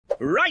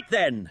Right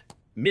then,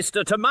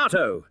 Mr.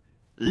 Tomato.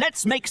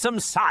 Let's make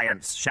some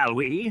science, shall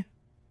we?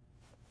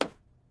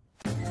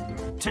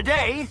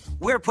 Today,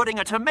 we're putting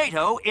a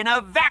tomato in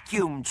a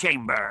vacuum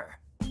chamber.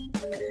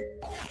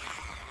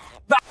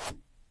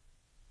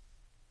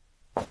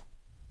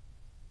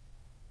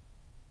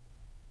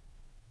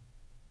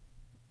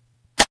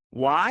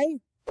 Why?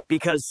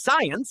 Because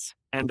science,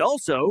 and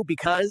also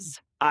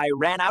because I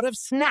ran out of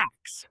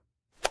snacks.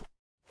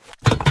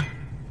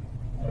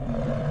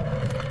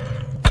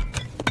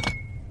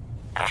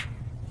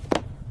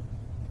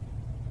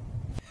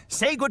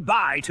 Say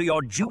goodbye to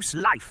your juice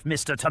life,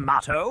 Mr.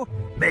 Tomato.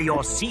 May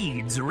your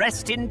seeds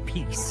rest in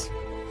peace.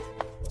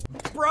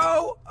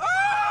 Bro!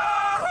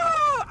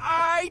 Oh,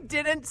 I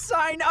didn't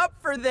sign up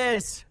for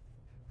this!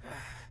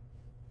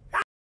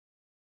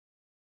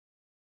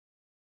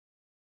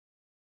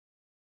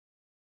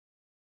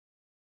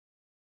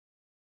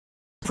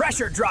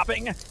 Pressure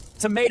dropping!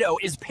 Tomato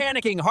is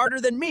panicking harder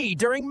than me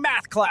during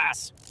math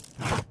class.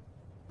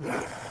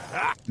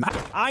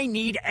 I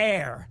need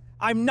air.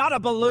 I'm not a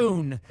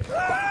balloon.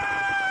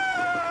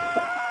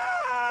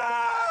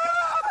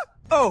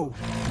 Oh!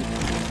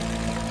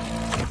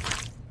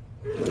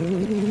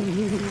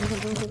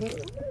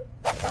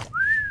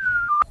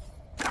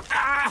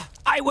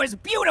 I was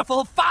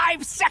beautiful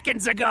 5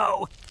 seconds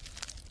ago!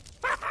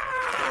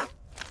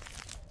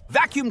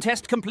 Vacuum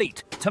test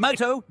complete.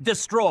 Tomato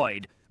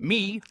destroyed.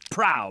 Me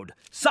proud.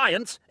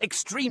 Science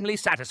extremely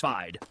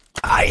satisfied.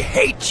 I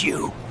hate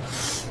you!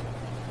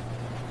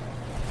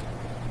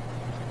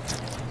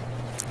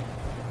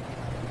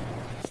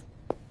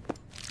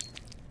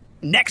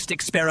 Next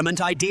experiment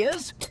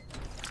ideas?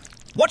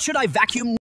 What should I vacuum